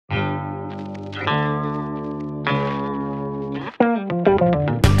Hi,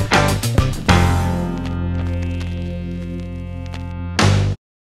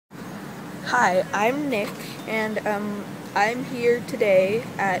 I'm Nick, and I'm here today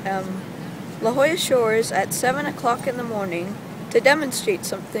at La Jolla Shores at 7 o'clock in the morning to demonstrate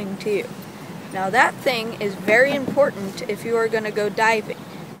something to you. Now that thing is very important if you are going to go diving.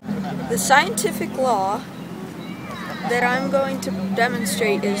 The scientific law that I'm going to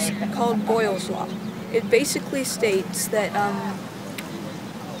demonstrate is called Boyle's law. It basically states that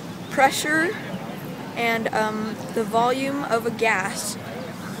pressure and the volume of a gas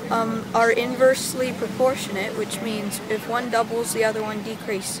are inversely proportionate, which means if one doubles, the other one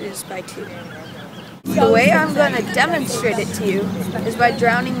decreases by 2. The way I'm going to demonstrate it to you is by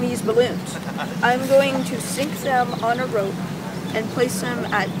drowning these balloons. I'm going to sink them on a rope and place them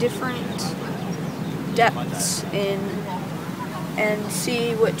at different depths and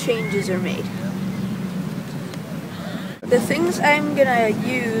see what changes are made. The things I'm going to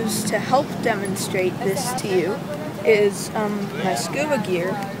use to help demonstrate this to you is my scuba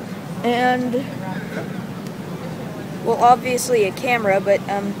gear and, well, obviously a camera, but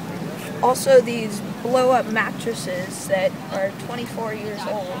also these blow-up mattresses that are 24 years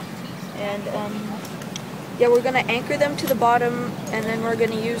old. And yeah, we're going to anchor them to the bottom, and then we're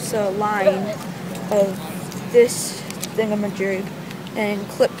going to use the line of this thingamajig and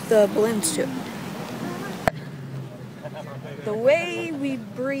clip the balloons to it. The way we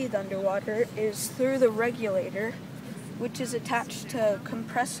breathe underwater is through the regulator, which is attached to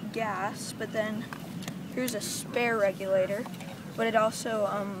compressed gas, but then here's a spare regulator, but it also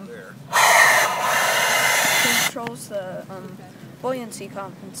controls the buoyancy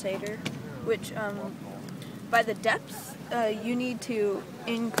compensator, which by the depth you need to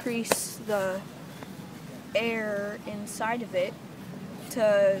increase the air inside of it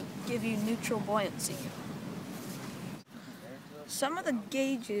to give you neutral buoyancy. Some of the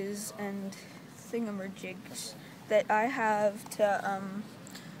gauges and thingamajigs that I have to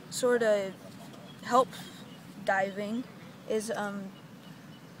sort of help diving is a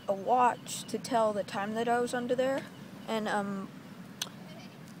watch to tell the time that I was under there, and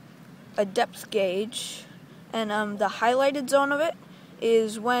a depth gauge, and the highlighted zone of it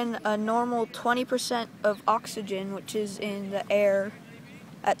is when a normal 20% of oxygen, which is in the air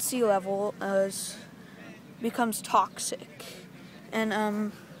at sea level, becomes toxic.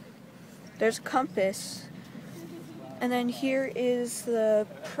 And there's a compass, and then here is the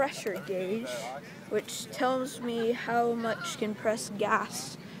pressure gauge, which tells me how much compressed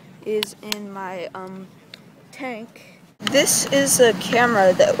gas is in my tank. This is a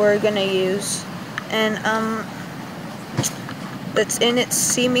camera that we're gonna use, and it's in its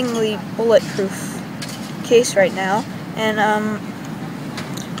seemingly bulletproof case right now, and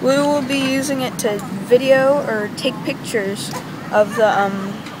we will be using it to video or take pictures of the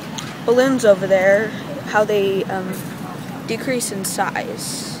balloons over there, how they decrease in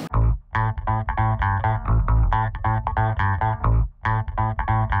size.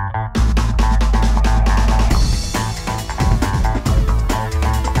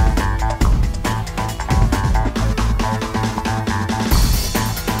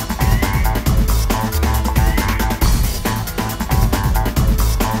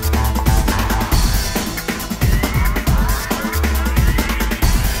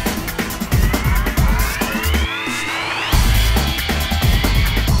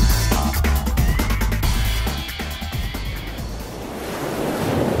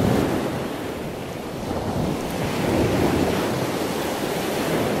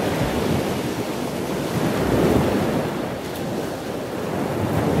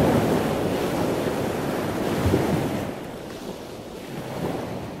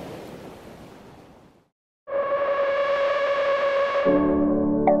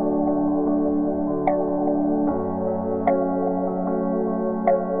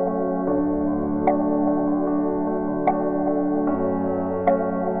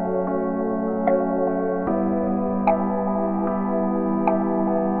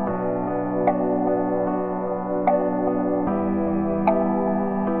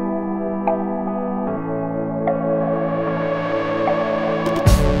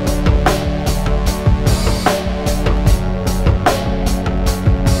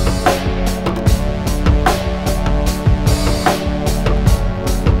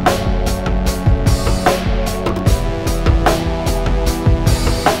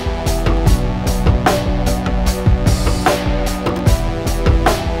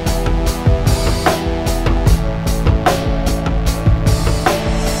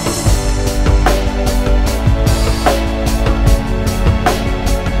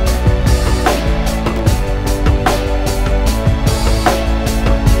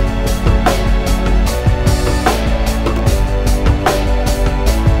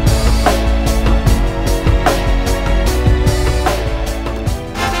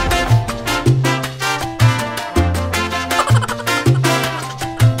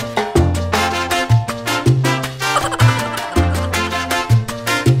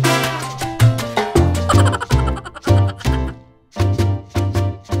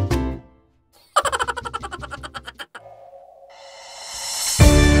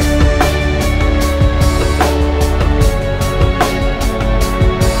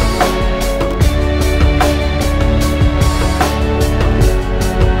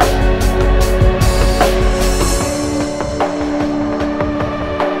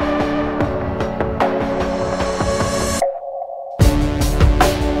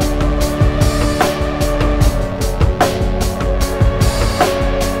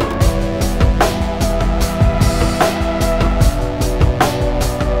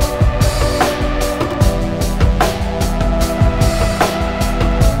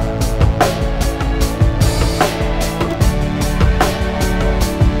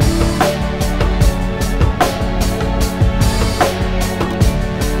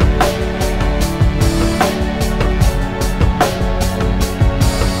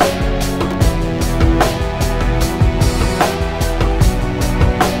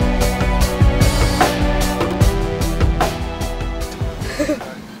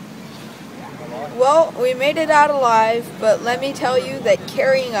 made it out alive, but let me tell you that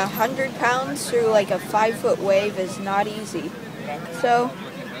carrying 100 pounds through like a 5-foot wave is not easy. So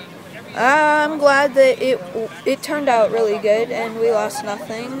I'm glad that it turned out really good and we lost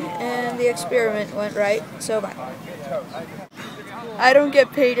nothing and the experiment went right. So bye. I don't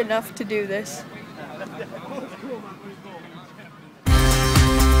get paid enough to do this.